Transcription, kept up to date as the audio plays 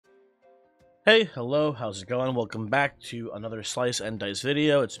Hey, hello, how's it going? Welcome back to another Slice and Dice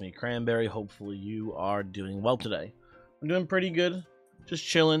video. It's me, Cranberry. Hopefully you are doing well today. I'm doing pretty good. Just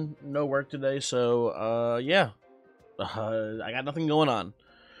chilling. No work today, so, yeah. I got nothing going on.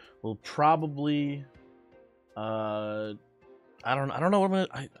 We'll probably, I don't know what I'm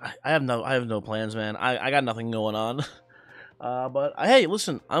gonna, I have no plans, man. I got nothing going on. But, hey,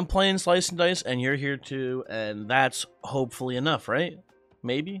 listen, I'm playing Slice and Dice, and you're here too, and that's hopefully enough, right?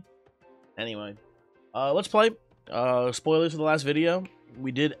 Maybe? Anyway. Let's play. Spoilers for the last video.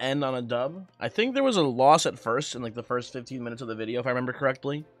 We did end on a dub. I think there was a loss at first in like the first 15 minutes of the video, if I remember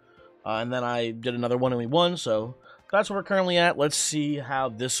correctly. And then I did another one and we won, so that's where we're currently at. Let's see how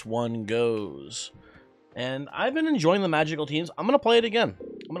this one goes. And I've been enjoying the magical teams. I'm going to play it again.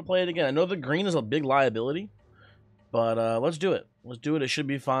 I know the green is a big liability, but let's do it. Let's do it. It should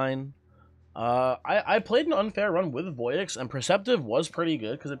be fine. I played an unfair run with Voidix, and Perceptive was pretty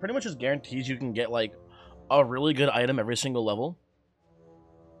good, because it pretty much just guarantees you can get, like, a really good item every single level.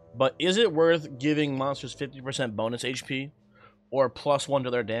 But is it worth giving monsters 50% bonus HP, or +1 to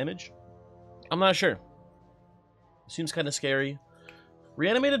their damage? I'm not sure. Seems kind of scary.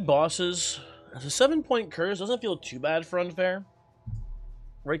 Reanimated bosses, as a 7-point curse, doesn't feel too bad for unfair.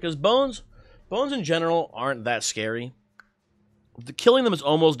 Right, because bones in general aren't that scary. Killing them is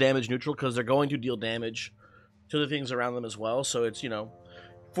almost damage neutral because they're going to deal damage to the things around them as well. So it's,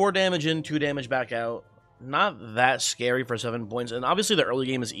 4 damage in, 2 damage back out. Not that scary for 7 points. And obviously the early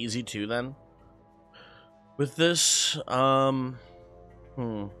game is easy too then. With this, my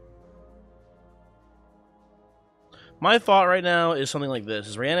thought right now is something like this.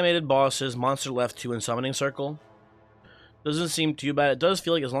 Is reanimated bosses, monster left 2 in summoning circle. Doesn't seem too bad. It does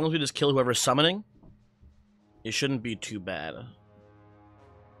feel like as long as we just kill whoever's summoning, it shouldn't be too bad.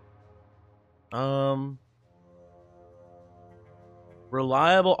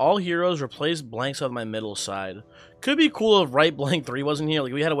 Reliable. All heroes replace blanks on my middle side. Could be cool if right blank 3 wasn't here.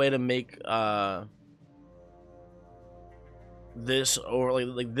 Like we had a way to make this or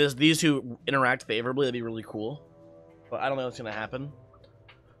like these two interact favorably. That'd be really cool. But I don't know what's gonna happen.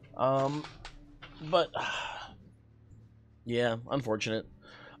 But yeah, unfortunate.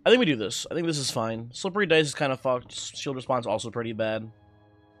 I think we do this. I think this is fine. Slippery dice is kind of fucked. Shield response also pretty bad.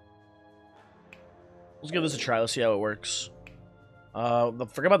 Let's give this a try. Let's see how it works.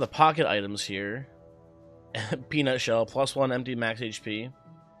 Forget about the pocket items here. Peanut shell, +1 empty max HP.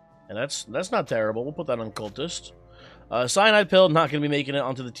 And that's not terrible. We'll put that on cultist. Cyanide pill, not going to be making it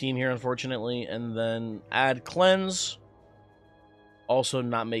onto the team here, unfortunately. And then add cleanse. Also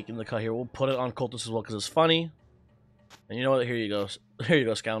not making the cut here. We'll put it on cultist as well because it's funny. And you know what? Here you go. Here you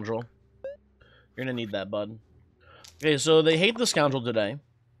go, scoundrel. You're going to need that, bud. Okay, so they hate the scoundrel today.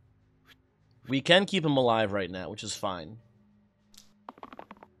 We can keep him alive right now, which is fine.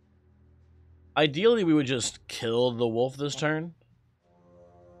 Ideally, we would just kill the wolf this turn.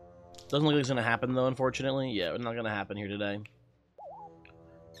 Doesn't look like it's gonna happen though, unfortunately. Yeah, it's not gonna happen here today.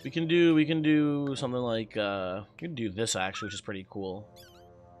 We can do something like we can do this actually, which is pretty cool.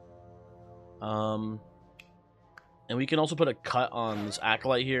 And we can also put a cut on this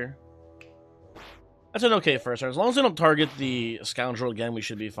acolyte here. That's an okay first turn. As long as they don't target the scoundrel again, we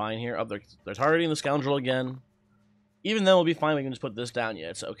should be fine here. Oh, they're targeting the scoundrel again. Even then, we'll be fine. We can just put this down. Yeah,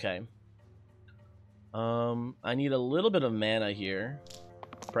 it's okay. I need a little bit of mana here,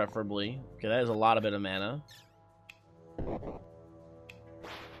 preferably. Okay, that is a lot of bit of mana.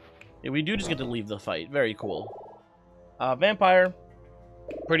 Yeah, we do just get to leave the fight. Very cool. Vampire.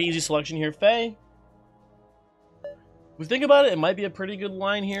 Pretty easy selection here. Fae. If we think about it, it might be a pretty good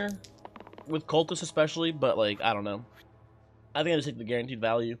line here. With cultists especially, but like, I don't know. I think I just take the guaranteed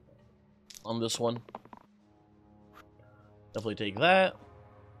value on this one. Definitely take that.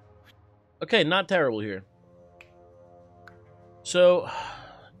 Okay, not terrible here. So,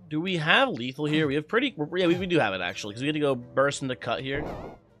 do we have lethal here? We have pretty... Yeah, we do have it, actually, because we get to go burst into cut here.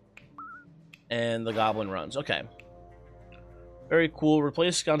 And the goblin runs. Okay. Very cool.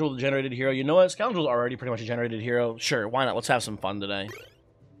 Replace Scoundrel with a generated hero. You know what? Scoundrel's already pretty much a generated hero. Sure, why not? Let's have some fun today.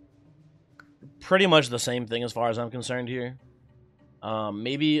 Pretty much the same thing as far as I'm concerned here.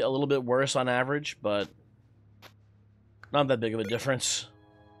 Maybe a little bit worse on average, but not that big of a difference.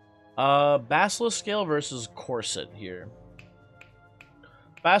 Basilisk Scale versus Corset here.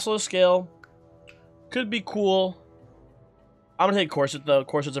 Basilisk Scale could be cool. I'm gonna take Corset though.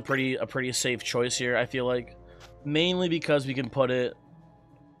 Corset's a pretty safe choice here, I feel like. Mainly because we can put it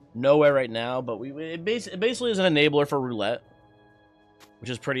nowhere right now, but it basically is an enabler for roulette, which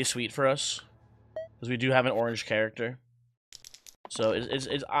is pretty sweet for us. Because we do have an orange character. So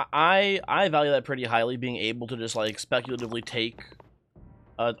I value that pretty highly, being able to just like speculatively take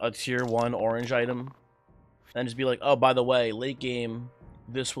a tier 1 orange item. And just be like, oh, by the way, late game,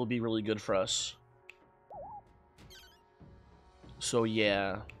 this will be really good for us. So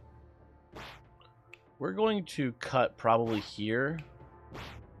yeah. We're going to cut probably here.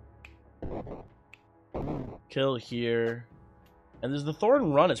 Kill here. And there's the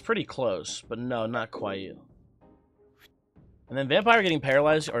Thorn Run. It's pretty close, but no, not quite. And then Vampire getting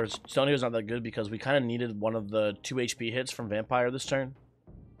paralyzed, or Stony was not that good because we kind of needed one of the 2 HP hits from Vampire this turn.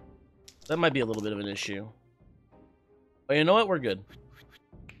 That might be a little bit of an issue. But you know what? We're good.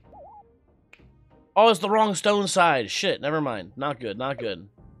 Oh, it's the wrong stone side. Shit, never mind. Not good, not good.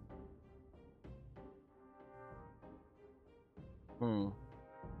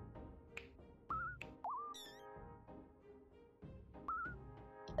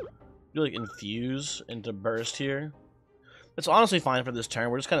 Do like infuse into burst here. That's honestly fine for this turn.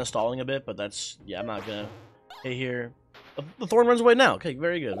 We're just kind of stalling a bit, but that's, yeah, I'm not gonna hit here. The Thorn runs away now. Okay,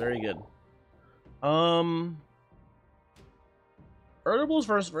 very good, very good. Erdables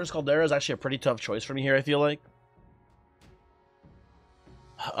versus Caldera is actually a pretty tough choice for me here, I feel like.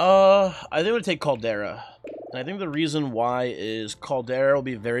 I think I'm gonna take Caldera. And I think the reason why is Caldera will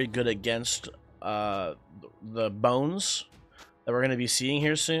be very good against the bones that we're gonna be seeing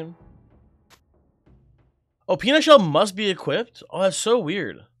here soon. Oh, Peanut Shell must be equipped? Oh, that's so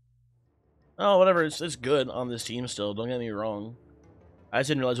weird. Oh, whatever, it's good on this team still, don't get me wrong. I just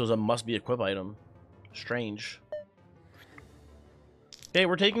didn't realize it was a must-be equip item. Strange. Okay,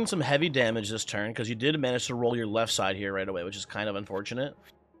 we're taking some heavy damage this turn, because you did manage to roll your left side here right away, which is kind of unfortunate.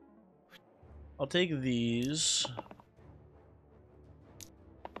 I'll take these.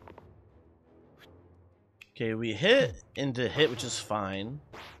 Okay, we hit into hit, which is fine.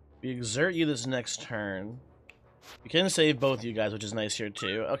 We exert you this next turn. We can save both you guys, which is nice here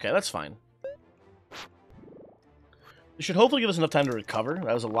too. Okay, that's fine. This should hopefully give us enough time to recover.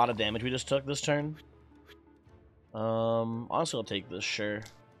 That was a lot of damage we just took this turn. Honestly, I'll take this, sure.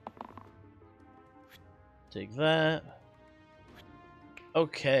 Take that.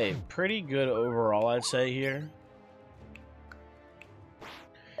 Okay, pretty good overall, I'd say here.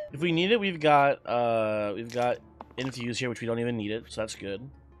 If we need it, we've got infuse here, which we don't even need it, so that's good.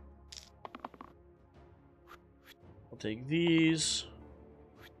 I'll take these.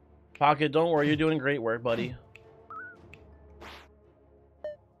 Pocket, don't worry, you're doing great work, buddy.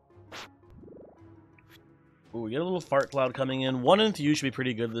 Ooh, we get a little fart cloud coming in. 1 infuse should be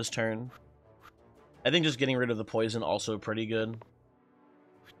pretty good this turn. I think just getting rid of the poison also pretty good.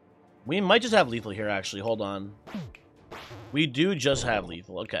 We might just have lethal here, actually. Hold on. We do just have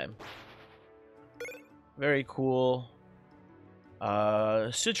lethal. Okay. Very cool.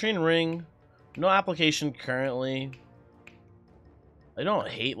 Citrine Ring. No application currently. I don't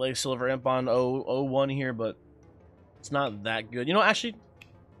hate like Silver Imp on 01 here, but it's not that good. You know, actually,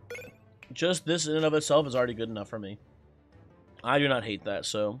 just this in and of itself is already good enough for me. I do not hate that,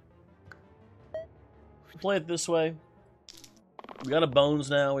 so play it this way. We got a bones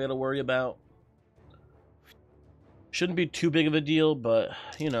now we got to worry about. Shouldn't be too big of a deal, but,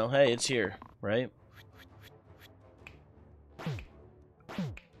 you know, hey, it's here, right?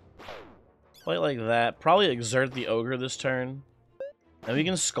 Play like that. Probably exert the Ogre this turn. And we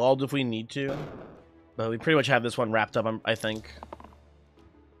can Scald if we need to. But we pretty much have this one wrapped up, I think.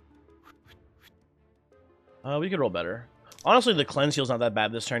 We could roll better. Honestly, the Cleanse Heal's not that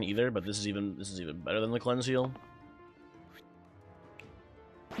bad this turn either, but this is even better than the Cleanse Heal.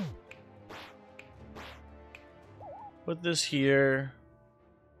 Put this here.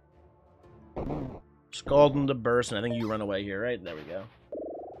 Scald into burst, and I think you run away here, right? There we go.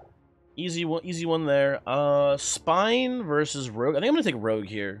 Easy one there. Spine versus Rogue. I think I'm gonna take Rogue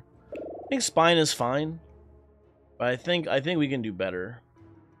here. I think Spine is fine, but I think we can do better.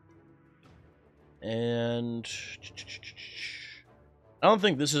 And I don't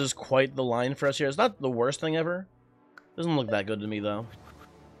think this is quite the line for us here. It's not the worst thing ever. Doesn't look that good to me though.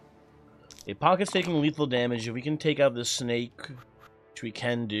 A Pocket's taking lethal damage. If we can take out this snake, which we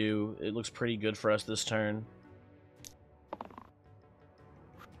can do, it looks pretty good for us this turn.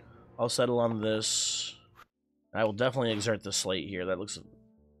 I'll settle on this. I will definitely exert the slate here. That looks...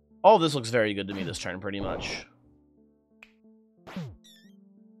 all this looks very good to me this turn, pretty much.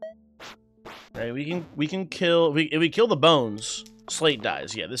 Okay, we can kill... if we kill the bones, slate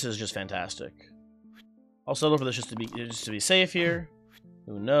dies. Yeah, this is just fantastic. I'll settle for this just to be safe here.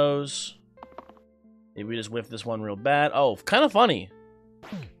 Who knows? Maybe we just whiff this one real bad. Oh, kind of funny.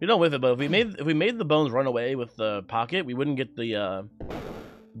 We don't whiff it, but if we made the bones run away with the Pocket, we wouldn't get the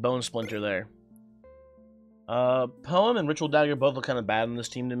bone splinter there. Poem and Ritual Dagger both look kind of bad on this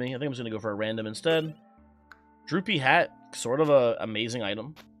team to me. I think I'm just gonna go for a random instead. Droopy Hat sort of a amazing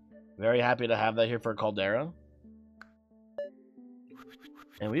item. Very happy to have that here for Caldera.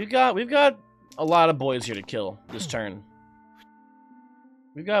 And we've got a lot of boys here to kill this turn.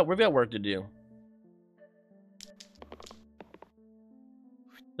 We've got work to do.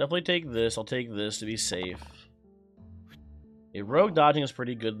 Definitely take this. I'll take this to be safe. A rogue dodging is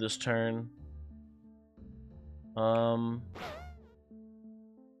pretty good this turn.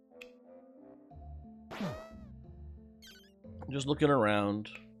 Just looking around.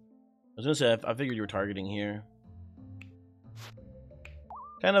 I was gonna say I figured you were targeting here.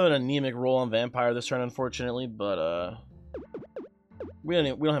 Kind of an anemic roll on Vampire this turn, unfortunately, but we don't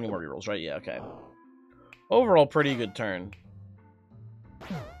have any more rerolls, right? Yeah, okay. Overall, pretty good turn.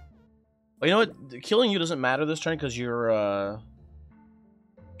 But you know what? Killing you doesn't matter this turn because you're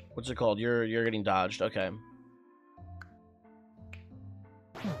what's it called? You're getting dodged. Okay.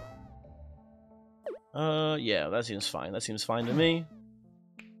 Yeah, that seems fine. That seems fine to me.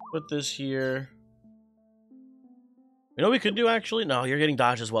 Put this here. You know what we could do, actually? No, you're getting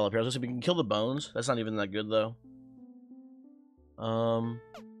dodged as well up here. I was gonna say we can kill the bones. That's not even that good, though.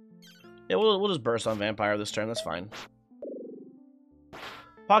 Yeah, we'll just burst on Vampire this turn. That's fine.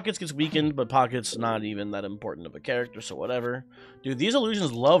 Pockets gets weakened, but Pockets not even that important of a character, so whatever. Dude, these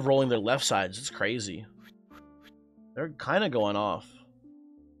illusions love rolling their left sides. It's crazy. They're kind of going off.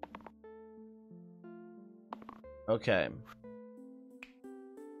 Okay.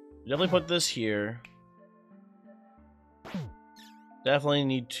 Definitely put this here. Definitely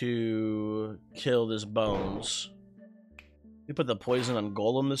need to kill this Bones. We put the poison on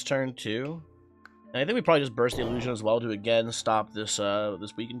Golem this turn too. And I think we probably just burst the illusion as well to again stop this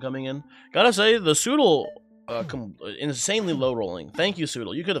this weaken coming in. Gotta say, the Soodle insanely low rolling. Thank you,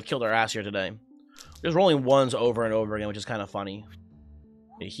 Soodle. You could have killed our ass here today. Just rolling ones over and over again, which is kind of funny.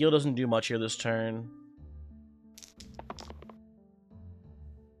 Okay, heal doesn't do much here this turn.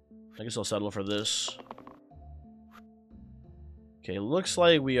 I guess I'll settle for this. Okay, looks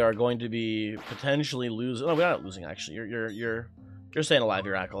like we are going to be potentially losing. Oh, we're not losing actually. You're staying alive,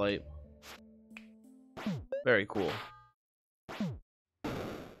 your Acolyte. Very cool.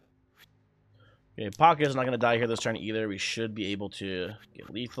 Okay, Pocket is not going to die here this turn either. We should be able to get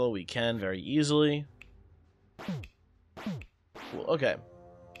lethal. We can very easily. Cool. Okay.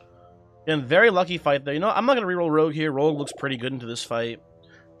 Again, very lucky fight there. You know, I'm not going to reroll Rogue here. Rogue looks pretty good into this fight.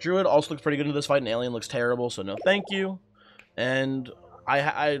 Druid also looks pretty good into this fight, and Alien looks terrible, so no thank you. And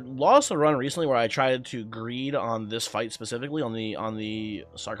I lost a run recently where I tried to greed on this fight specifically, on the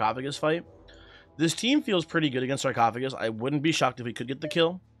Sarcophagus fight. This team feels pretty good against Sarcophagus. I wouldn't be shocked if we could get the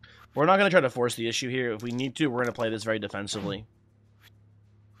kill. We're not going to try to force the issue here. If we need to, we're going to play this very defensively.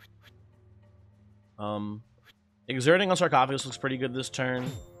 Exerting on Sarcophagus looks pretty good this turn.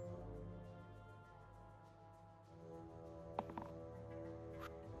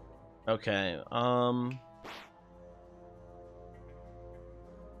 Okay, so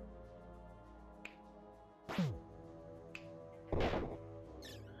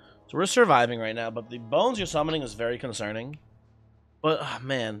we're surviving right now, but the Bones you're summoning is very concerning. But, oh,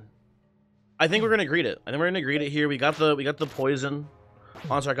 man. I think we're going to greet it. I think we're going to greet it here. We got the poison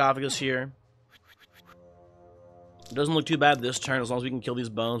on Sarcophagus here. It doesn't look too bad this turn, as long as we can kill these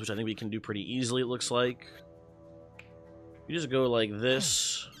Bones, which I think we can do pretty easily, it looks like. You just go like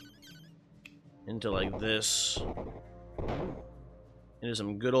this. Into like this. Into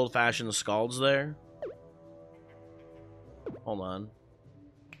some good old-fashioned Scalds there. Hold on.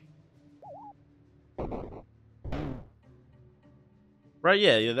 Right,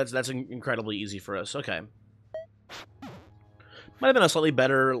 yeah, that's incredibly easy for us. Okay. Might have been a slightly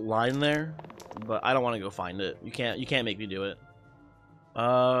better line there, but I don't want to go find it. You can't make me do it.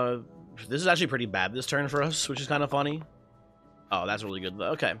 This is actually pretty bad this turn for us, which is kind of funny. Oh, that's really good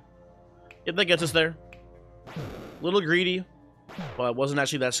though. Okay. Yep, that gets us there. Little greedy, but it wasn't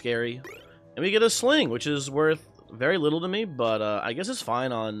actually that scary. And we get a sling, which is worth very little to me, but I guess it's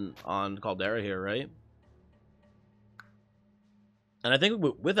fine on Caldera here, right? And I think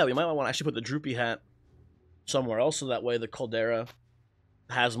with that, we might want to actually put the Droopy Hat somewhere else, so that way the Caldera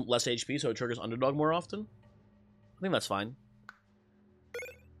has less HP, so it triggers Underdog more often. I think that's fine.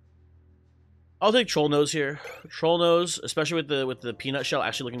 I'll take Troll Nose here. Troll Nose, especially with the Peanut Shell,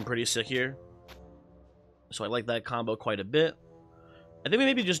 actually looking pretty sick here. So I like that combo quite a bit. I think we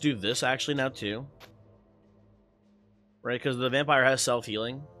maybe just do this actually now too. Right, because the Vampire has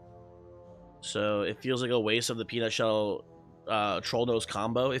self-healing. So it feels like a waste of the Peanut Shell Troll Nose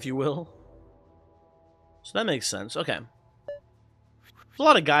combo, if you will. So that makes sense. Okay. There's a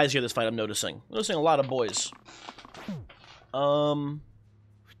lot of guys here this fight, I'm noticing. I'm noticing a lot of boys.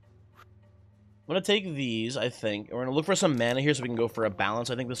 I'm gonna take these, I think. And we're gonna look for some mana here so we can go for a balance,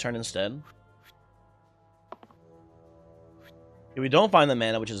 I think, this turn instead. If we don't find the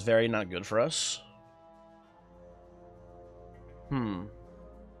mana, which is very not good for us.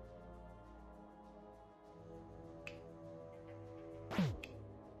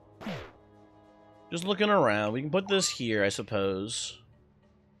 Just looking around. We can put this here, I suppose.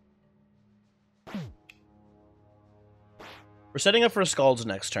 We're setting up for Scald's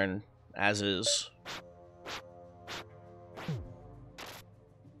next turn, as is.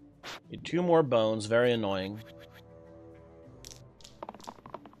 Need 2 more bones, very annoying.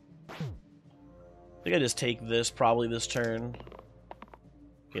 I think I just take this probably this turn.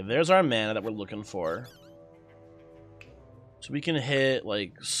 Okay, there's our mana that we're looking for. So we can hit,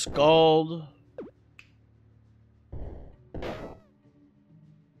 like, Scald.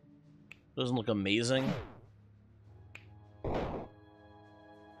 Doesn't look amazing.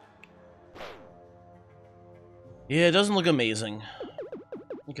 Yeah, it doesn't look amazing.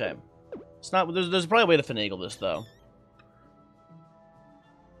 Okay. It's not. There's probably a way to finagle this, though.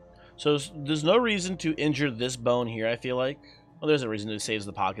 So there's no reason to injure this bone here, I feel like. Well, there's a reason it saves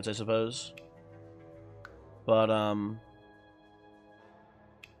the pockets, I suppose. But,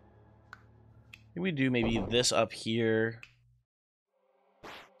 we do maybe this up here.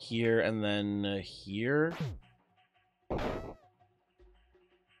 Here, and then here.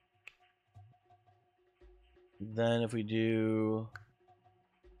 Then if we do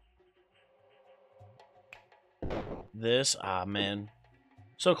this, ah man,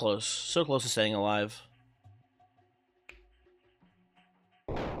 so close to staying alive.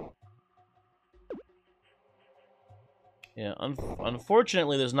 Yeah,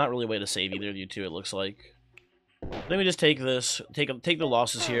 unfortunately, there's not really a way to save either of you two. It looks like. Let me just take this, take the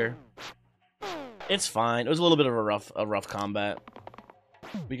losses here. It's fine. It was a little bit of a rough combat.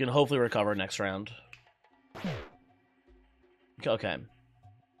 We can hopefully recover next round. Okay.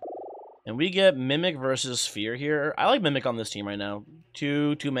 And we get Mimic versus Sphere here. I like Mimic on this team right now.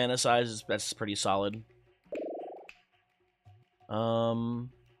 Two mana size, that's pretty solid. Yeah, I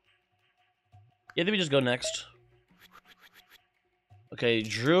think we just go next. Okay,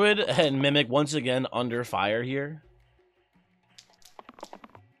 Druid and Mimic once again under fire here.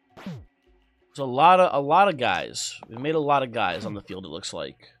 There's a lot of guys. We've made a lot of guys on the field, it looks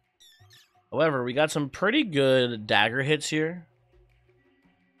like. However, we got some pretty good dagger hits here.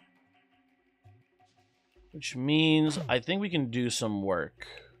 Which means I think we can do some work.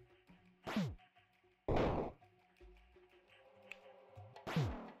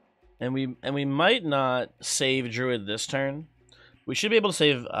 And we might not save Druid this turn. We should be able to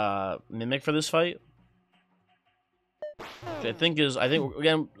save Mimic for this fight. Which I think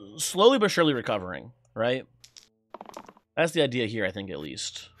again slowly but surely recovering, right? That's the idea here, I think, at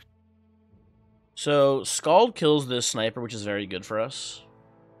least. So Scald kills this sniper, which is very good for us.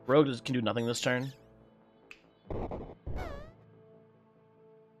 Rogue can do nothing this turn.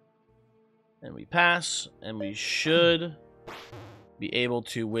 And we pass, and we should be able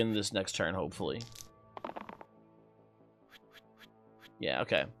to win this next turn, hopefully. Yeah,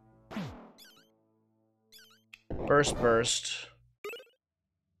 okay. Burst.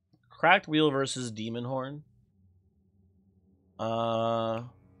 Cracked Wheel versus Demon Horn.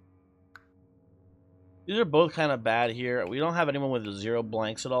 These are both kind of bad here. We don't have anyone with 0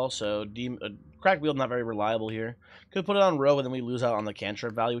 blanks at all, so Cracked Wheel not very reliable here. Could put it on Rogue, and then we lose out on the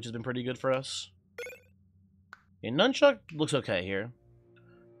cantrip value, which has been pretty good for us. Okay, Nunchuck looks okay here.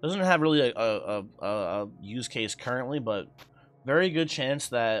 Doesn't have really a use case currently, but very good chance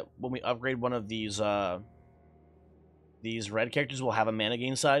that when we upgrade one of these red characters, we'll have a mana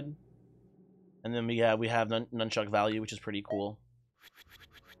gain side. And then we have Nunchuck value, which is pretty cool.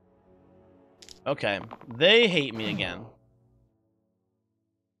 Okay, they hate me again.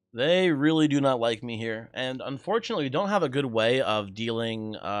 They really do not like me here. And unfortunately, we don't have a good way of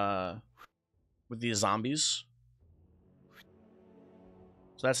dealing with these zombies.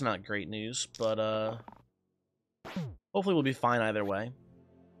 So that's not great news, but hopefully we'll be fine either way.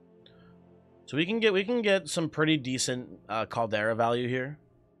 So we can get some pretty decent Caldera value here.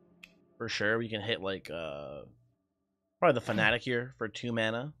 For sure. We can hit like probably the Fanatic here for 2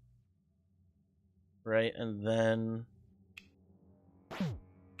 mana. Right, and then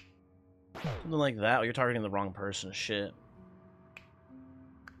something like that. Oh, you're targeting the wrong person. Shit.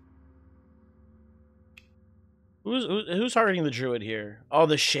 Who's targeting the Druid here? Oh,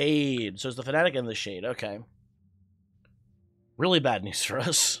 the Shade. So it's the Fanatic and the Shade. Okay. Really bad news for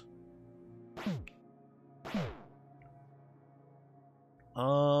us.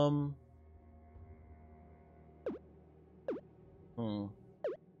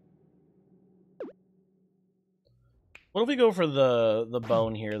 What if we go for the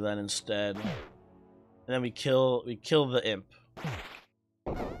bone here then instead? And then we kill the imp.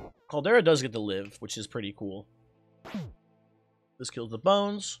 Caldera does get to live, which is pretty cool. This kills the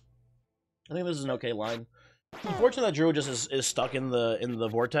bones. I think this is an okay line. Unfortunately, that Druid just is stuck in the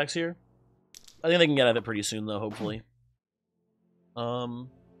vortex here. I think they can get out of it pretty soon, though. Hopefully.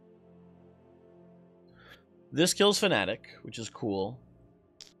 This kills Fnatic, which is cool.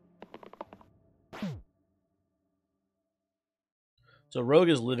 So Rogue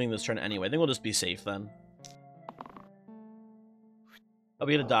is living this turn anyway. I think we'll just be safe then. Oh,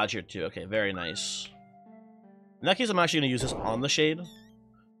 we get a dodge here too. Okay, very nice. In that case, I'm actually going to use this on the Shade.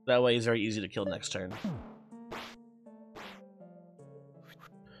 That way, it's very easy to kill next turn.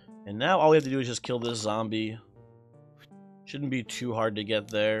 And now all we have to do is just kill this zombie. Shouldn't be too hard to get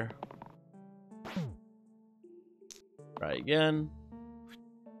there. Try again.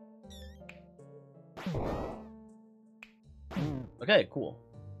 Okay, cool.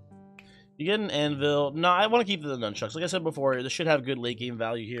 You get an anvil. No, I want to keep the nunchucks. Like I said before, this should have good late game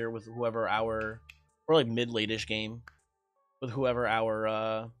value here with whoever our, or like mid late-ish game, with whoever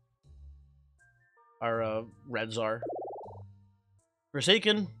our reds are.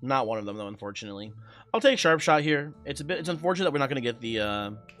 Forsaken, not one of them though, unfortunately. I'll take Sharp Shot here. It's unfortunate that we're not going to get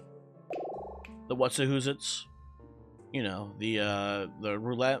the what's-a-who's-its, you know, the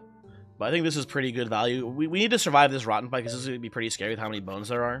roulette. But I think this is pretty good value. We need to survive this Rotten Fight because this is going to be pretty scary with how many bones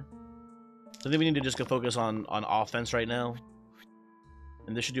there are. So I think we need to just go focus on offense right now.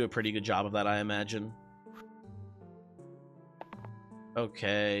 And this should do a pretty good job of that, I imagine.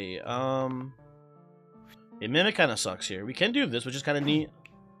 Okay, yeah, Mimic kind of sucks here. We can do this, which is kind of neat.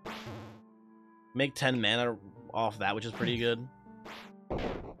 Make 10 mana off that, which is pretty good.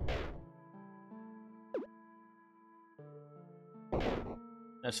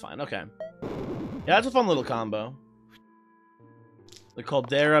 That's fine, okay. Yeah, that's a fun little combo. The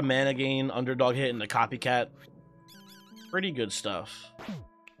Caldera, Mana Gain, Underdog Hit, and the Copycat. Pretty good stuff.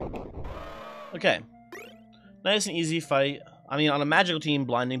 Okay. Nice and easy fight. I mean, on a magical team,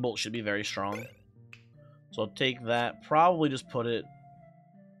 Blinding Bolt should be very strong. So I'll take that. Probably just put it,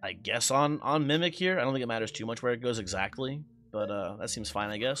 I guess, on Mimic here. I don't think it matters too much where it goes exactly. But that seems fine,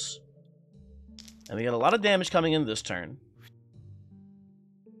 I guess. And we got a lot of damage coming in this turn.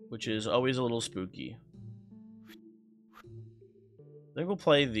 Which is always a little spooky. I think we'll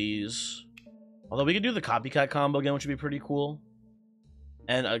play these. Although we could do the Copycat combo again, which would be pretty cool.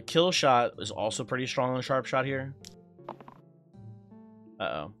 And a Kill Shot is also pretty strong on Sharp Shot here.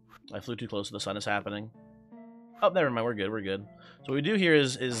 Uh-oh. I flew too close to the sun. Is happening. Oh, never mind. We're good. We're good. So what we do here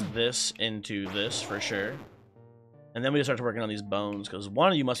is this into this for sure. And then we just start working on these bones, because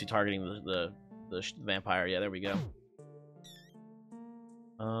one of you must be targeting the vampire. Yeah, there we go.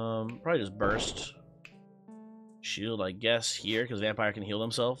 Probably just burst. Shield, I guess, here, because vampire can heal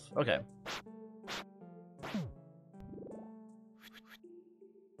himself. Okay.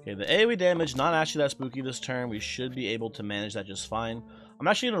 Okay, the AoE damage, not actually that spooky this turn. We should be able to manage that just fine. I'm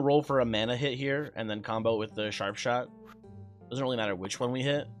actually going to roll for a mana hit here, and then combo with the Sharp Shot. Doesn't really matter which one we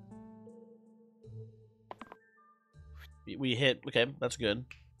hit. We hit, okay, that's good.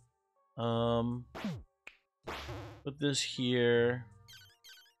 Put this here.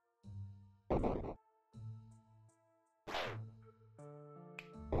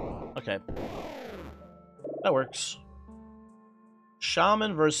 Okay. That works.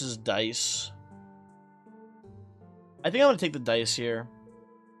 Shaman versus Dice. I think I'm going to take the Dice here.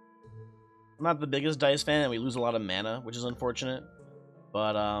 I'm not the biggest Dice fan, and we lose a lot of mana, which is unfortunate.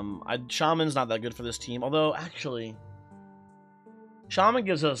 But Shaman's not that good for this team. Although, actually, Shaman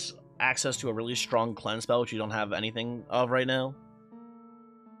gives us access to a really strong cleanse spell, which we don't have anything of right now.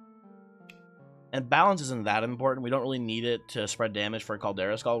 And balance isn't that important. We don't really need it to spread damage for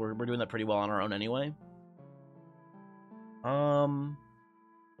Caldera Skull. We're doing that pretty well on our own anyway. I'm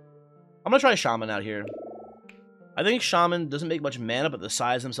going to try Shaman out here. I think Shaman doesn't make much mana, but the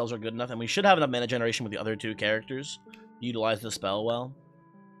size themselves are good enough. And we should have enough mana generation with the other two characters to utilize the spell well.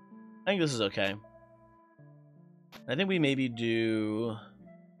 I think this is okay. I think we maybe do...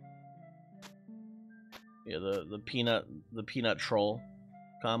 yeah, the peanut troll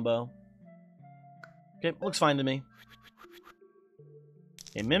combo. Okay, looks fine to me.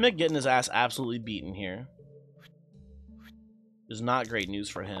 Okay, Mimic getting his ass absolutely beaten here. Is not great news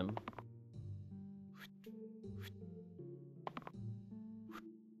for him.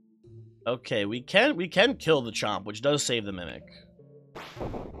 Okay, we can kill the Chomp, which does save the Mimic.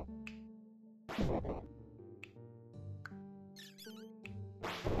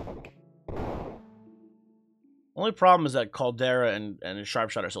 Only problem is that Caldera and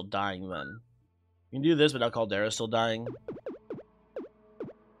Sharpshot are still dying then. You can do this, but now Caldera's still dying.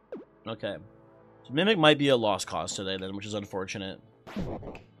 Okay. So Mimic might be a lost cause today then, which is unfortunate.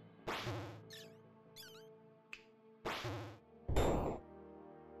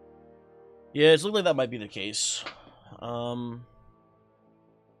 Yeah, it's looking like that might be the case. Hold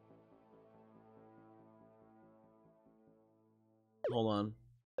on.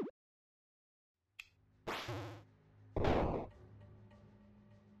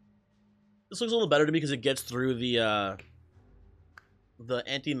 This looks a little better to me because it gets through the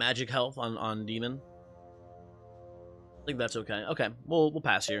anti-magic health on Demon. I think that's okay. Okay, we'll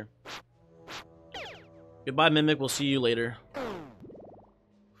pass here. Goodbye, Mimic. We'll see you later.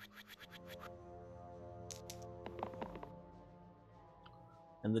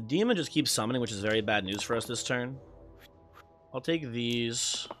 And the Demon just keeps summoning, which is very bad news for us this turn. I'll take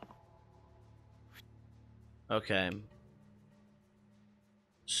these. Okay.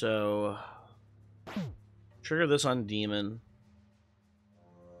 So... trigger this on Demon.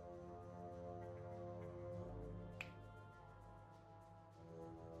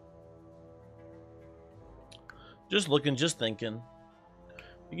 Just looking, just thinking.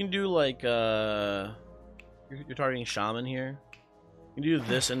 You can do like, you're targeting Shaman here. You can do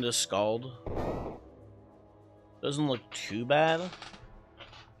this into Scald. Doesn't look too bad.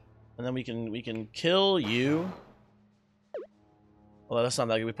 And then we can kill you. Well, that's not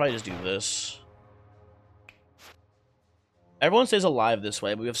that good. We probably just do this. Everyone stays alive this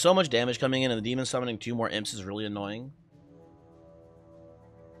way, but we have so much damage coming in, and the Demon summoning 2 more imps is really annoying.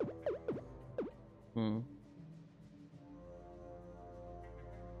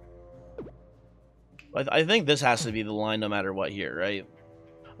 I think this has to be the line no matter what here, right?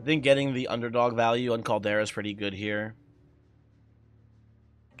 I think getting the underdog value on Caldera is pretty good here.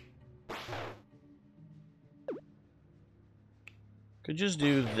 Could just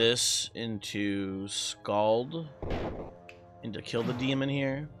do this into Scald. And to kill the Demon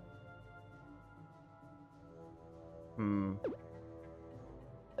here.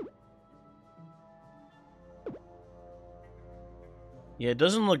 Yeah, it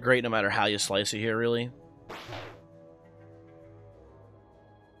doesn't look great no matter how you slice it here, really.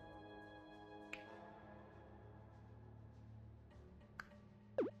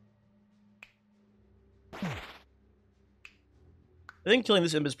 I think killing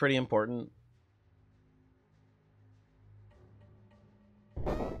this imp is pretty important.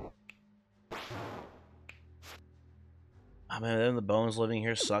 Oh man, then the bones living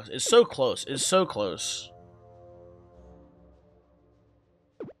here sucks. It's so close. It's so close.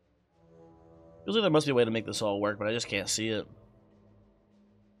 Feels like there must be a way to make this all work, but I just can't see it.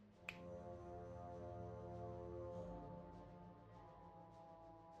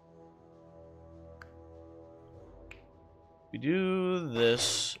 We do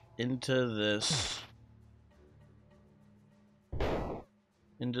this into this.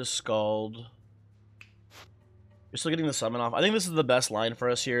 Into Scald. We're still getting the summon off. I think this is the best line for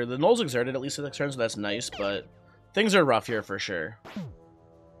us here. The Null's exerted at least the next turn, so that's nice, but things are rough here for sure.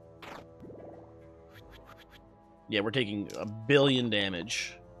 Yeah, we're taking 1 billion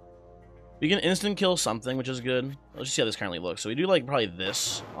damage. We can instant kill something, which is good. Let's just see how this currently looks. So we do like probably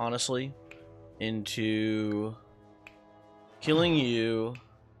this, honestly. Into killing you,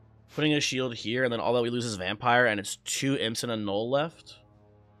 putting a shield here, and then all that we lose is Vampire, and it's 2 imps and a Null left.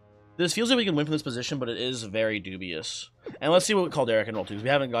 This feels like we can win from this position, but it is very dubious. And let's see what Caldera can roll to, because we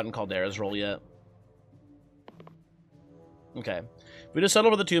haven't gotten Caldera's roll yet. Okay. If we just settle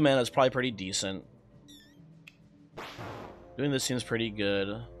for the 2 mana, it's probably pretty decent. Doing this seems pretty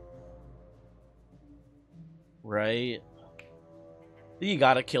good. Right? You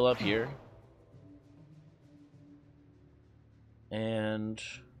gotta kill up here. And...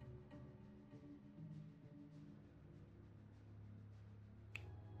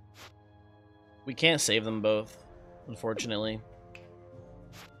 we can't save them both, unfortunately.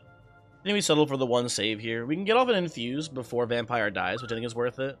 I think we settle for the 1 save here. We can get off an Infuse before Vampire dies, which I think is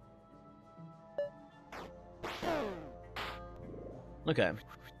worth it. Okay.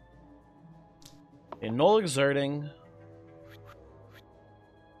 A Null exerting.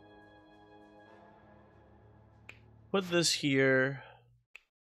 Put this here.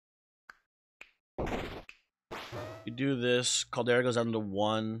 You do this. Caldera goes down to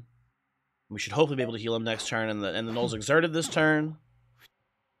 1. We should hopefully be able to heal him next turn, and the Null's exerted this turn.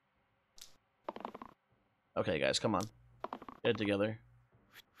 Okay, guys, come on. Get it together.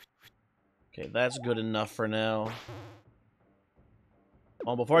 Okay, that's good enough for now.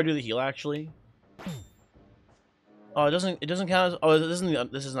 Oh, before I do the heal, actually. Oh, it doesn't count as... oh,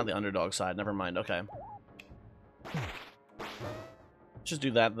 this is not the underdog side. Never mind. Okay. Let's just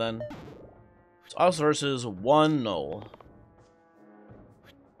do that then. It's us versus one Null.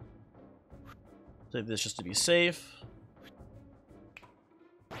 Save this just to be safe.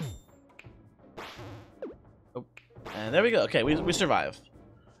 Oh, and there we go. Okay, we survive.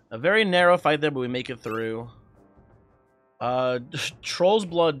 A very narrow fight there, but we make it through. Troll's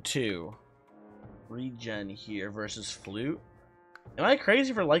Blood 2. Regen here versus Flute. Am I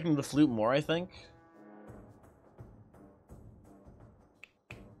crazy for liking the Flute more, I think?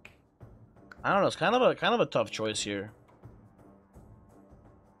 I don't know, it's kind of a tough choice here.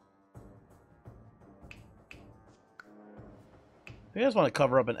 I think I just want to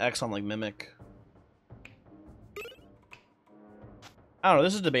cover up an X on like Mimic. I don't know,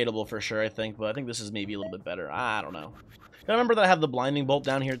 this is debatable for sure, I think, but I think this is maybe a little bit better. I don't know. I remember that I have the Blinding Bolt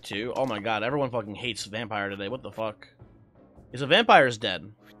down here too. Oh my god, everyone fucking hates Vampire today. What the fuck? Is a Vampire's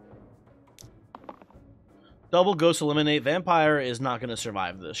dead. Double Ghost Eliminate. Vampire is not gonna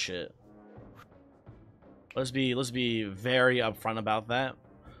survive this shit. Let's be very upfront about that.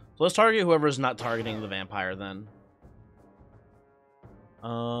 So let's target whoever is not targeting the Vampire then.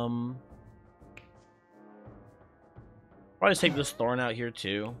 Probably just take this Thorn out here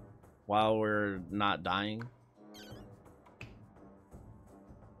too, while we're not dying.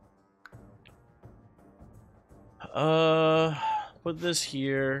 Put this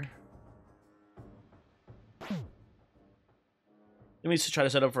here. Let me try to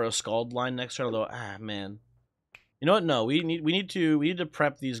set up for a Scald line next turn. Although, man, you know what? No, we need to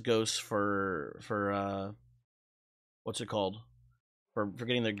prep these ghosts for what's it called? For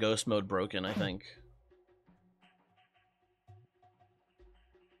getting their ghost mode broken, I think.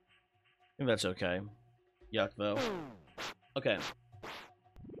 I think that's okay. Yuck, though. Okay.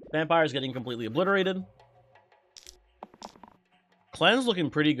 Vampire's getting completely obliterated. Cleanse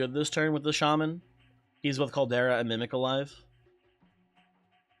looking pretty good this turn with the Shaman. He's with Caldera and Mimic alive.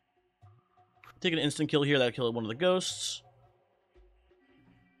 Take an instant kill here. That'll kill one of the ghosts.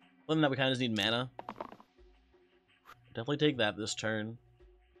 Other than that, we kind of just need mana. Definitely take that this turn.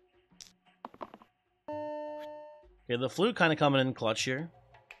 Okay, the Flute kind of coming in clutch here.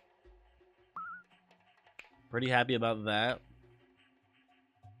 Pretty happy about that.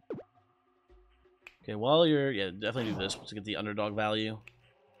 Okay, while you're... yeah, definitely do this to get the underdog value.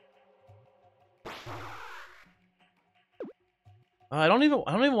 I don't even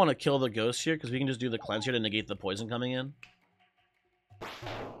want to kill the ghost here, because we can just do the cleanse here to negate the poison coming in.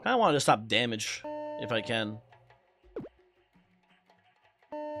 Kind of want to stop damage, if I can.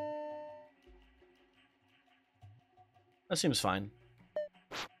 That seems fine.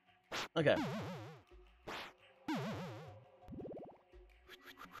 Okay.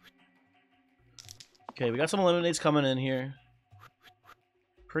 Okay, we got some eliminates coming in here.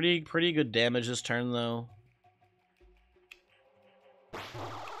 Pretty good damage this turn, though.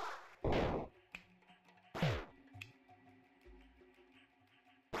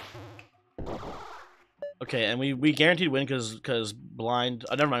 Okay, and we guaranteed win because blind.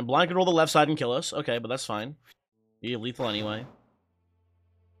 Never mind. Blind could roll the left side and kill us. Okay, but that's fine. Be lethal anyway.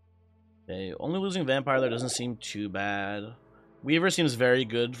 Okay, only losing Vampire there doesn't seem too bad. Weaver seems very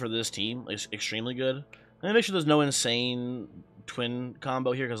good for this team, like, extremely good. Let me make sure there's no insane twin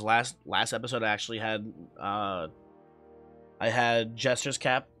combo here, because last episode I actually had I had Jester's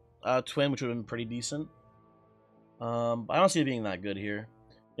Cap twin, which would have been pretty decent. I don't see it being that good here.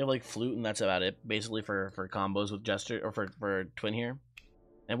 You have like Flute, and that's about it, basically for combos with Jester or for twin here.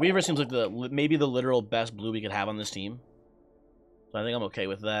 And Weaver seems like maybe the literal best blue we could have on this team. So I think I'm okay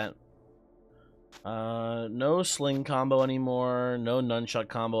with that. No sling combo anymore. No nunchuck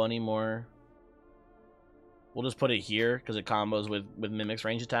combo anymore. We'll just put it here because it combos with Mimic's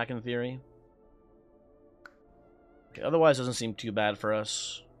range attack in theory. Okay, otherwise, it doesn't seem too bad for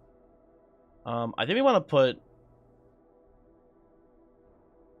us. I think we want to put.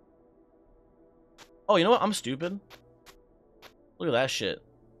 Oh, you know what? I'm stupid. Look at that shit.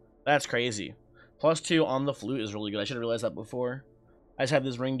 That's crazy. +2 on the Flute is really good. I should have realized that before. I just have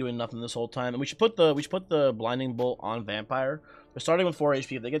this ring doing nothing this whole time, and we should put the Blinding Bolt on Vampire. They're starting with 4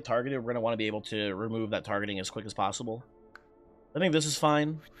 HP. If they get targeted, we're gonna want to be able to remove that targeting as quick as possible. I think this is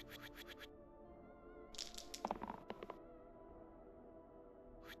fine.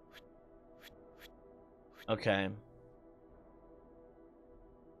 Okay.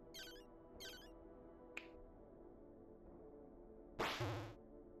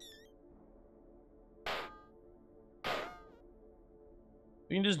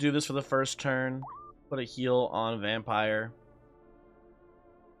 We can just do this for the first turn. Put a heal on Vampire.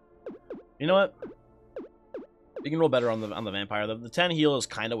 You know what? We can roll better on the Vampire. The 10 heal is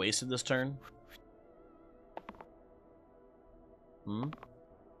kind of wasted this turn.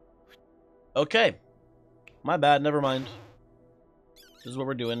 Okay. My bad, never mind. This is what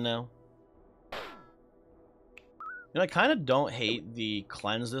we're doing now. You know, I kind of don't hate the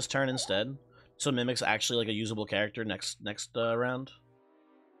cleanse this turn instead. So Mimic's actually like a usable character next round.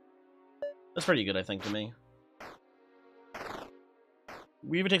 That's pretty good, I think, to me.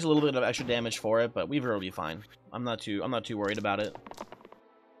 Weaver takes a little bit of extra damage for it, but Weaver will be fine. I'm not too worried about it.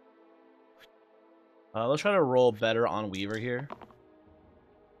 Let's try to roll better on Weaver here.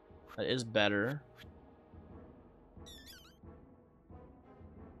 That is better.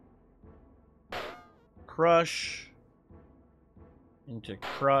 Crush. Into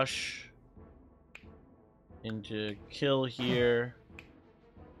crush. Into kill here.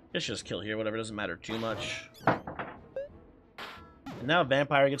 It's just kill here, whatever, doesn't matter too much. And now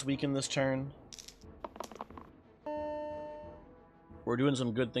Vampire gets weakened this turn. We're doing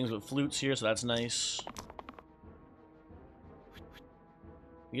some good things with flutes here, so that's nice.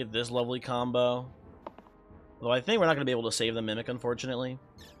 We get this lovely combo. Though I think we're not going to be able to save the Mimic, unfortunately.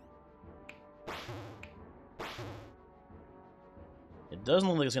 It doesn't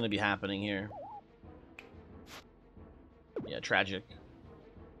look like it's going to be happening here. Yeah, tragic.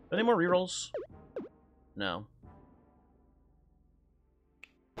 Any more rerolls? No.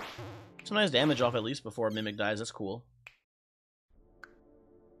 Some nice damage off at least before Mimic dies, that's cool.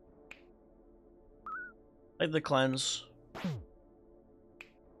 Like the cleanse.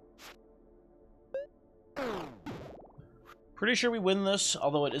 Pretty sure we win this,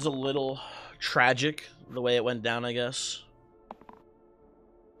 although it is a little tragic the way it went down, I guess.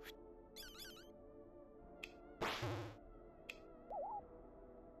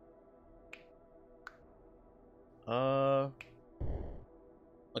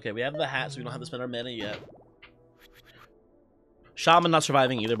 Okay, we have the hat, so we don't have to spend our mana yet. Shaman not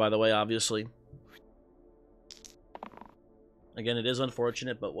surviving either, by the way, obviously. Again, it is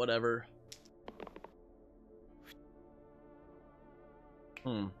unfortunate, but whatever.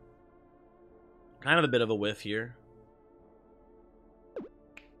 Kind of a bit of a whiff here.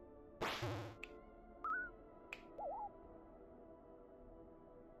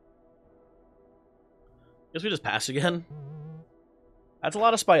 Guess we just pass again. That's a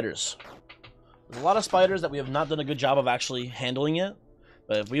lot of spiders. There's a lot of spiders that we have not done a good job of actually handling yet.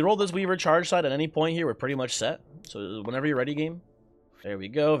 But if we roll this Weaver charge side at any point here, we're pretty much set. So whenever you're ready, game. There we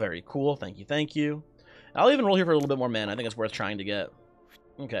go. Very cool. Thank you, thank you. I'll even roll here for a little bit more mana. I think it's worth trying to get.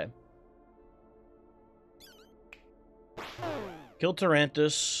 Okay. Kill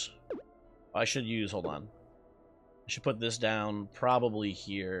Tarantus. I should use... Hold on. I should put this down probably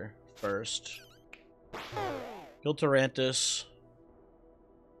here first. Kill Tarantus.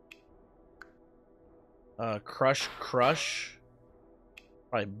 Crush.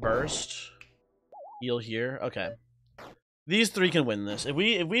 Probably burst. Heal here. Okay. These three can win this. If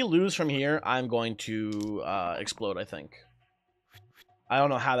we lose from here, I'm going to explode, I think. I don't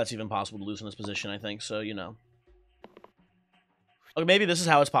know how that's even possible to lose in this position, I think, so, you know. Okay, maybe this is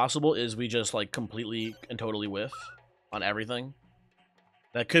how it's possible, is we just, like, completely and totally whiff on everything.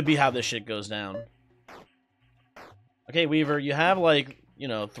 That could be how this shit goes down. Okay, Weaver, you have, like, you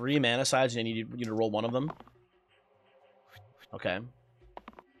know, 3 mana sides, and I need you to roll one of them. Okay.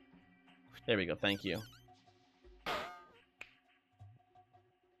 There we go, thank you.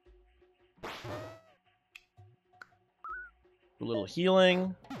 A little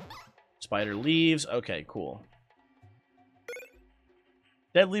healing. Spider leaves. Okay, cool.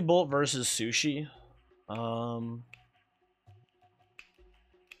 Deadly Bolt versus Sushi. No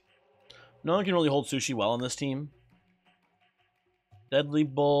one can really hold Sushi well on this team. Deadly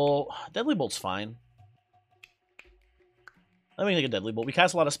Bolt. Deadly Bolt's fine. Let me take a Deadly Bolt. We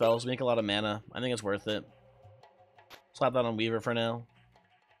cast a lot of spells. We make a lot of mana. I think it's worth it. Slap that on Weaver for now.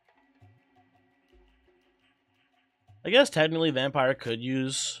 I guess technically Vampire could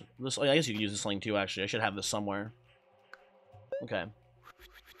use this. I guess you could use the Sling too, actually. I should have this somewhere. Okay.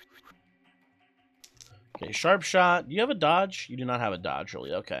 Okay, Sharp Shot. Do you have a dodge? You do not have a dodge,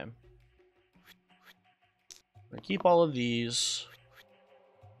 really. Okay. I'm gonna keep all of these.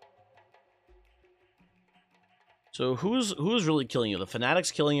 So who's really killing you? The Fanatic's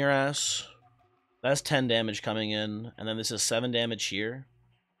killing your ass. That's 10 damage coming in, and then this is 7 damage here.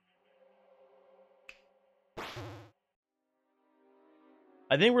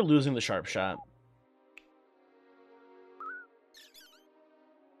 I think we're losing the Sharp Shot.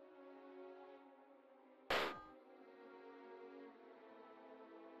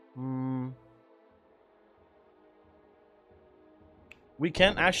 We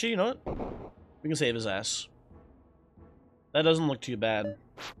can actually, you know what? We can save his ass. That doesn't look too bad.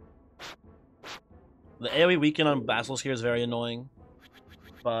 The AoE weaken on Basilisk here is very annoying,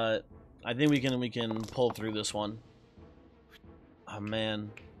 but I think we can pull through this one. Oh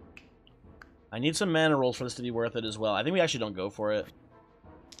man. I need some mana rolls for this to be worth it as well. I think we actually don't go for it.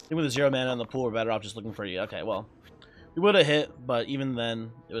 I think with the 0 mana in the pool, we're better off just looking for you. Okay, well. We would have hit, but even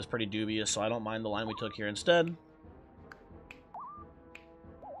then, it was pretty dubious, so I don't mind the line we took here instead.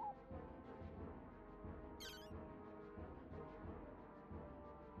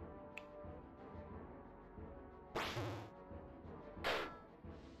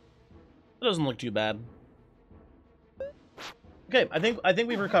 It doesn't look too bad. Okay, I think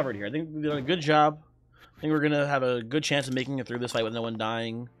we've recovered here. I think we've done a good job. I think we're gonna have a good chance of making it through this fight with no one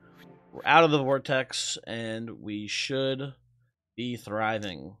dying. We're out of the vortex, and we should be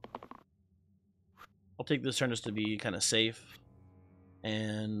thriving. I'll take this turn just to be kind of safe.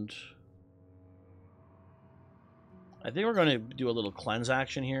 And I think we're going to do a little cleanse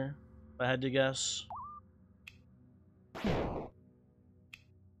action here, if I had to guess.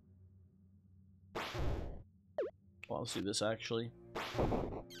 Well, let's do this, actually.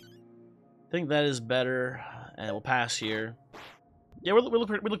 I think that is better, and we'll pass here. Yeah, we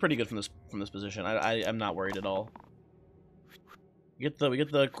look pretty good from this position. I am not worried at all. We get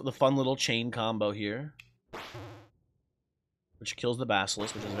the fun little chain combo here, which kills the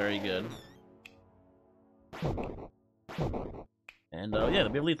Basilisk, which is very good. And yeah,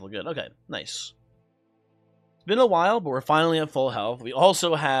 we have lethal. Good. Okay, nice. It's been a while, but we're finally at full health. We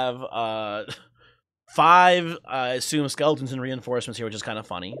also have 5, I assume, skeletons and reinforcements here, which is kind of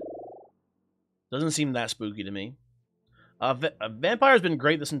funny. Doesn't seem that spooky to me. Vampire's been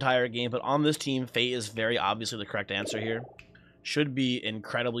great this entire game, but on this team, Fate is very obviously the correct answer here. Should be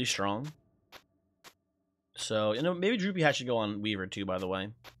incredibly strong. So, you know, maybe Droopy Hat should go on Weaver too, by the way.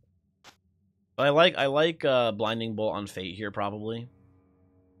 But I like Blinding Bolt on Fate here, probably.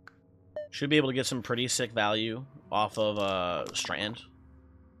 Should be able to get some pretty sick value off of Strand.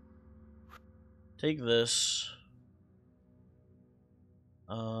 Take this.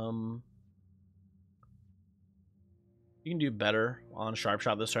 You can do better on Sharp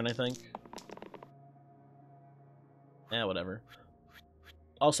Shot this turn, I think. Yeah, whatever.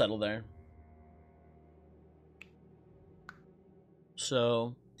 I'll settle there.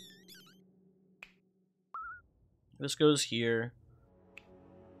 So this goes here.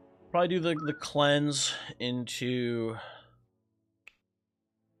 Probably do the cleanse into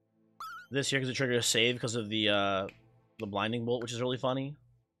this here because it triggers a save because of the Blinding Bolt, which is really funny.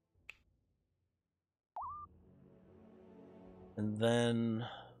 And then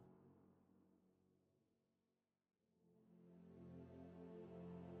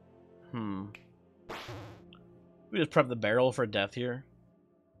we just prep the barrel for death here.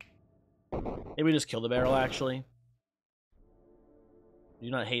 Maybe we just kill the barrel, actually.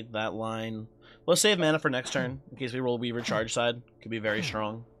 Do not hate that line. Let's save mana for next turn, in case we roll Weaver charge side. Could be very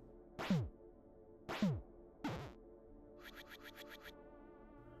strong.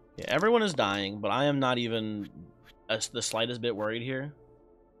 Yeah, everyone is dying, but I am not even the slightest bit worried here.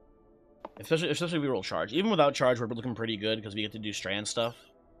 Especially if we roll charge. Even without charge, we're looking pretty good, because we get to do Strand stuff.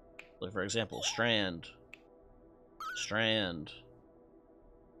 Like, for example, Strand. Strand.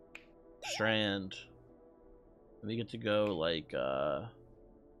 Strand. And we get to go, like,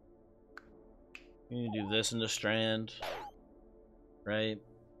 we need to do this into Strand. Right?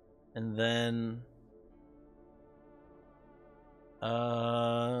 And then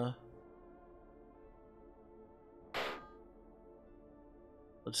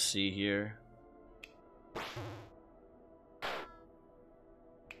let's see here.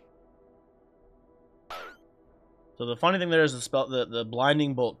 So the funny thing there is the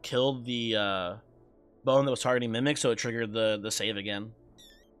Blinding Bolt killed the bone that was targeting Mimic, so it triggered the save again.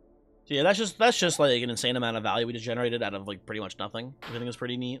 So yeah, that's just like an insane amount of value we just generated out of like pretty much nothing. I think it's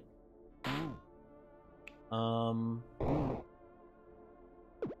pretty neat. I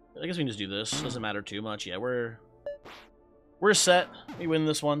guess we can just do this. Doesn't matter too much. Yeah, we're set. We win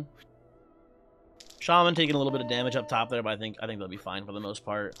this one. Shaman taking a little bit of damage up top there, but I think they'll be fine for the most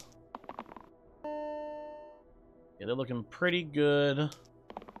part. Yeah, they're looking pretty good.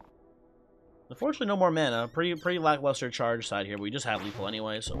 Unfortunately, no more mana. Pretty lackluster charge side here, but we just had lethal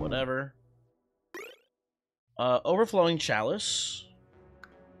anyway, so whatever. Overflowing Chalice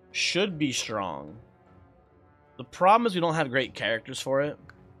should be strong. The problem is we don't have great characters for it.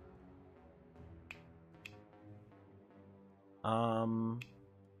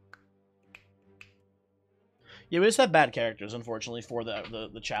 Yeah, we just have bad characters, unfortunately, for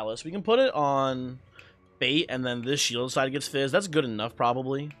the Chalice. We can put it on Fate, and then this shield side gets Fizz. That's good enough,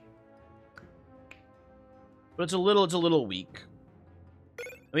 probably. But it's a little weak.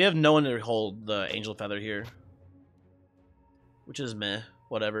 We have no one to hold the Angel Feather here, which is meh.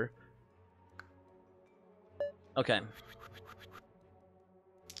 Whatever. Okay.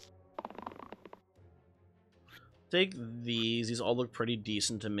 Take these. These all look pretty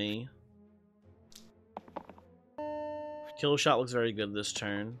decent to me. Kill shot looks very good this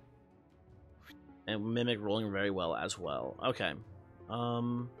turn. And Mimic rolling very well as well. Okay.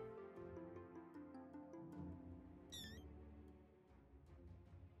 We're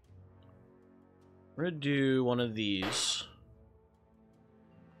gonna do one of these.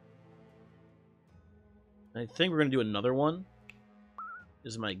 I think we're gonna do another one,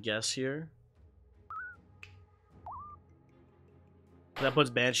 is my guess here. That puts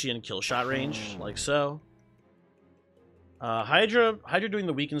Banshee in kill shot range, like so. Hydra doing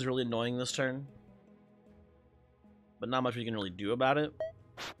the weaken is really annoying this turn, but not much we can really do about it.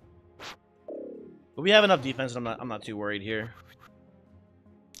 But we have enough defense, and I'm not too worried here.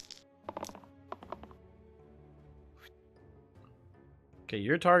 Okay,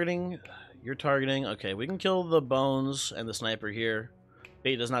 you're targeting. Okay, we can kill the bones and the sniper here.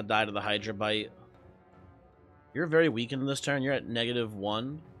 Bait does not die to the Hydra bite. You're very weakened this turn. You're at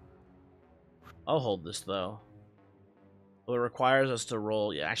 -1. I'll hold this though. Well, it requires us to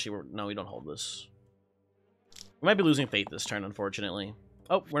roll. Yeah, actually, no, we don't hold this. We might be losing Fate this turn, unfortunately.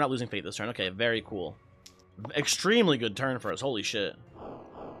 Oh, we're not losing Fate this turn. Okay, very cool. Extremely good turn for us. Holy shit.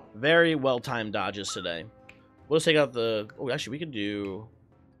 Very well-timed dodges today. We'll just take out the... Oh, actually, we could do...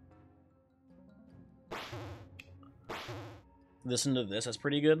 this into this. That's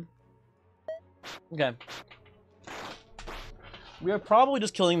pretty good. Okay. We are probably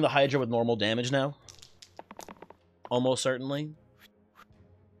just killing the Hydra with normal damage now. Almost certainly.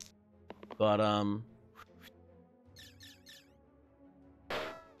 But,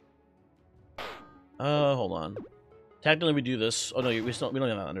 hold on. Technically, we do this. Oh, no, we don't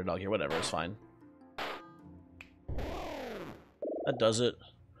have an underdog here. Whatever, it's fine. That does it.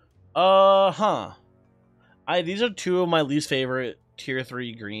 These are two of my least favorite tier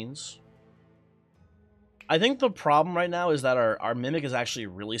 3 greens. I think the problem right now is that our Mimic is actually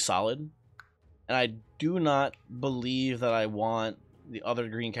really solid. And I do not believe that I want the other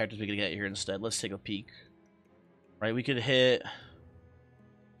green characters we could get here instead. Let's take a peek. Right, we can hit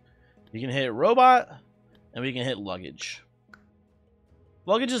Robot, and we can hit Luggage.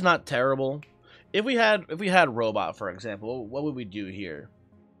 Luggage is not terrible. If we had Robot, for example, what would we do here?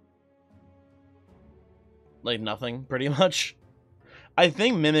 Like nothing, pretty much. I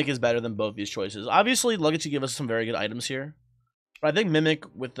think Mimic is better than both these choices. Obviously, Luggage would give us some very good items here. But I think Mimic,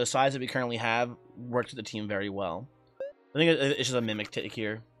 with the size that we currently have, works with the team very well. I think it's just a Mimic take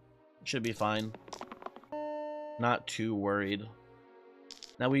here. Should be fine. Not too worried.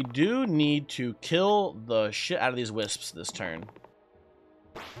 Now, we do need to kill the shit out of these Wisps this turn.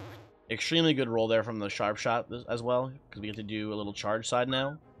 Extremely good roll there from the Sharp Shot as well, because we get to do a little charge side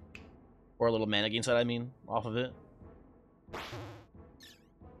now. Or a little mana gain side, I mean, off of it.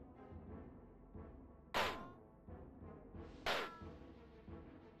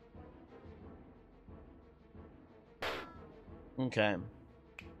 Okay.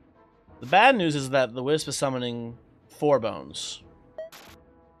 The bad news is that the Wisp is summoning 4 bones.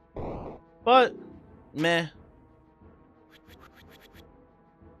 But, meh.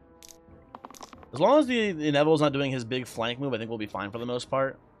 As long as the Inevitable's not doing his big flank move, I think we'll be fine for the most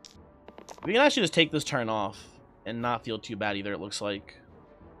part. We can actually just take this turn off and not feel too bad either, it looks like.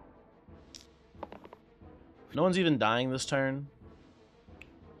 No one's even dying this turn.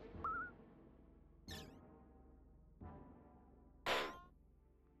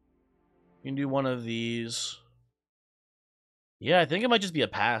 You can do one of these. Yeah, I think it might just be a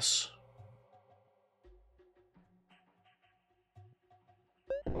pass.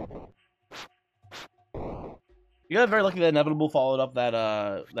 You got very lucky that Inevitable followed up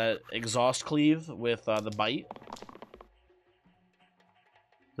that exhaust cleave with the bite.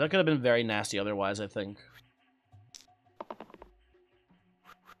 That could have been very nasty otherwise, I think.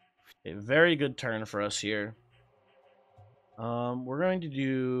 A very good turn for us here. We're going to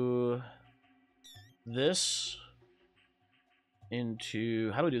do this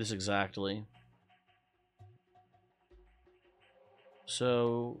into... How do we do this exactly?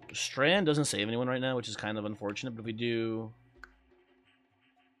 So, Strand doesn't save anyone right now, which is kind of unfortunate, but if we do...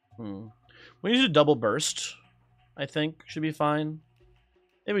 We need to double burst, I think, should be fine.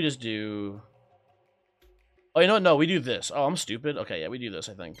 Maybe we just do... Oh, you know what? No, we do this. Oh, I'm stupid. Okay, yeah, we do this,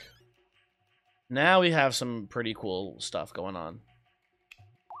 I think. Now we have some pretty cool stuff going on.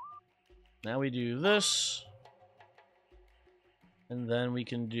 Now we do this. And then we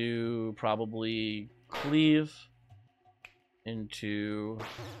can do probably cleave into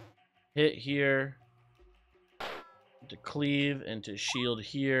hit here, into cleave, into shield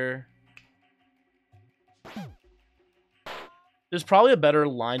here. There's probably a better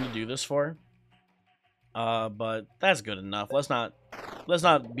line to do this for. But that's good enough. Let's not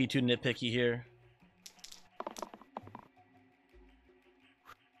be too nitpicky here.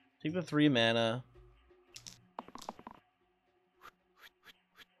 Take the 3 mana.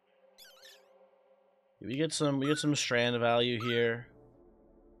 We get some strand value here.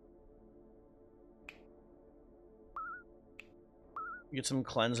 We get some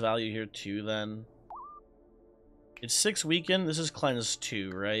cleanse value here too then. It's 6 weaken. This is cleanse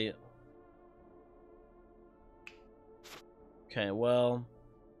 2, right? Okay, well,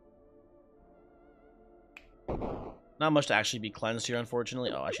 not much to actually be cleansed here,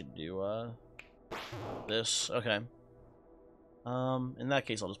 unfortunately. Oh, I should do this. Okay. In that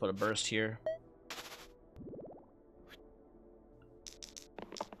case, I'll just put a burst here.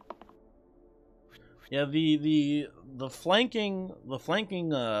 Yeah, the flanking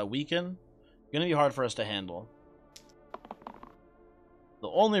weaken gonna be hard for us to handle. The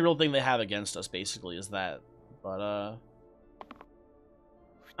only real thing they have against us basically is that, but I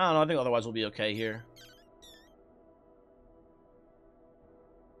don't know. I think otherwise we'll be okay here.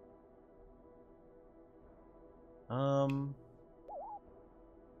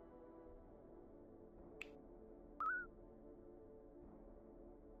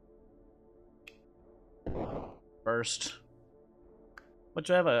 Burst. What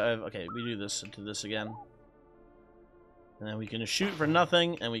do I have? Okay, we do this into this again. And then we can shoot for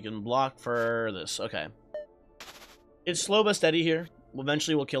nothing, and we can block for this. Okay. It's slow but steady here.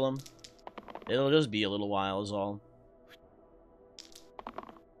 Eventually we'll kill him. It'll just be a little while is all.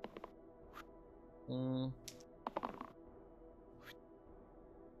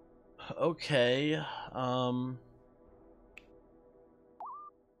 Okay.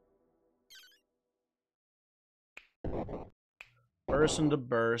 Burst into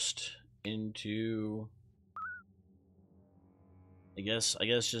burst into... I guess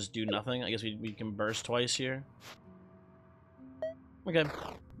just do nothing. I guess we can burst twice here. Okay. And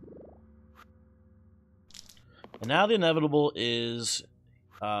now the inevitable is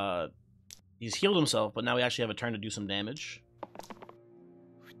he's healed himself, but now we actually have a turn to do some damage.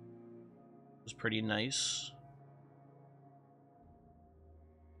 It's pretty nice.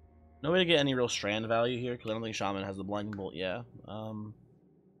 No way to get any real strand value here, because I don't think Shaman has the blinding bolt. Yeah.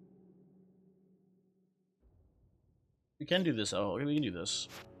 We can do this. Oh, we can do this.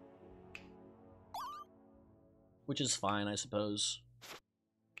 Which is fine, I suppose.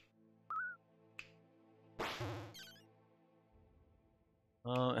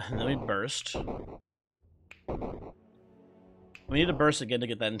 And then we burst. We need to burst again to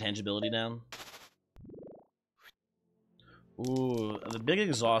get that intangibility down. Ooh, the big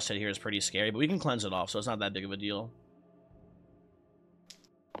exhaust hit here is pretty scary, but we can cleanse it off, so it's not that big of a deal.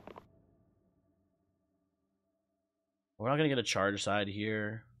 We're not gonna get a charge side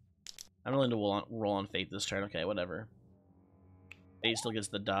here. I'm willing to roll on Fate this turn. Okay, whatever. Fate still gets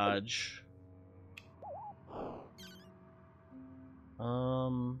the dodge.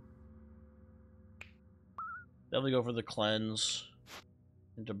 Definitely go for the cleanse.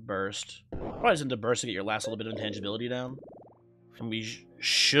 Into burst. Probably just into burst to get your last little bit of intangibility down. And we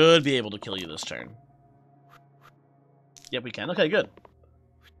should be able to kill you this turn. Yep, we can. Okay, good.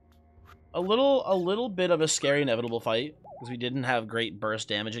 A little bit of a scary inevitable fight, because we didn't have great burst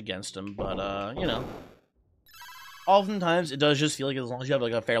damage against him, but you know. Oftentimes it does just feel like as long as you have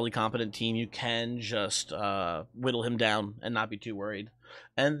like a fairly competent team, you can just whittle him down and not be too worried.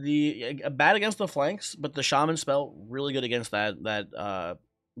 And the bad against the flanks, but the Shaman spell really good against that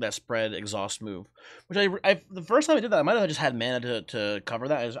spread exhaust move. Which I the first time I did that, I might have just had mana to cover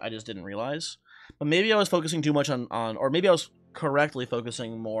that. I just didn't realize. But maybe I was focusing too much on or maybe I was correctly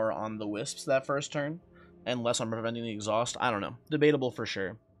focusing more on the wisps that first turn and less on preventing the exhaust. I don't know. Debatable for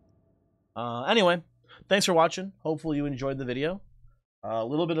sure. Anyway, thanks for watching. Hopefully you enjoyed the video. A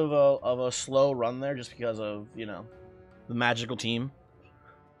little bit of a slow run there just because of, you know, the magical team.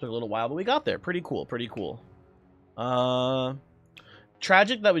 Took a little while, but we got there. Pretty cool, pretty cool.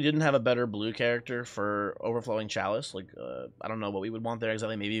 Tragic that we didn't have a better blue character for Overflowing Chalice. Like, I don't know what we would want there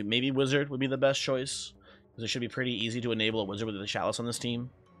exactly. Maybe Wizard would be the best choice, because it should be pretty easy to enable a Wizard with the Chalice on this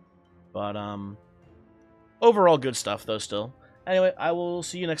team. But, overall good stuff, though, still. Anyway, I will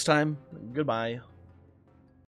see you next time. Goodbye.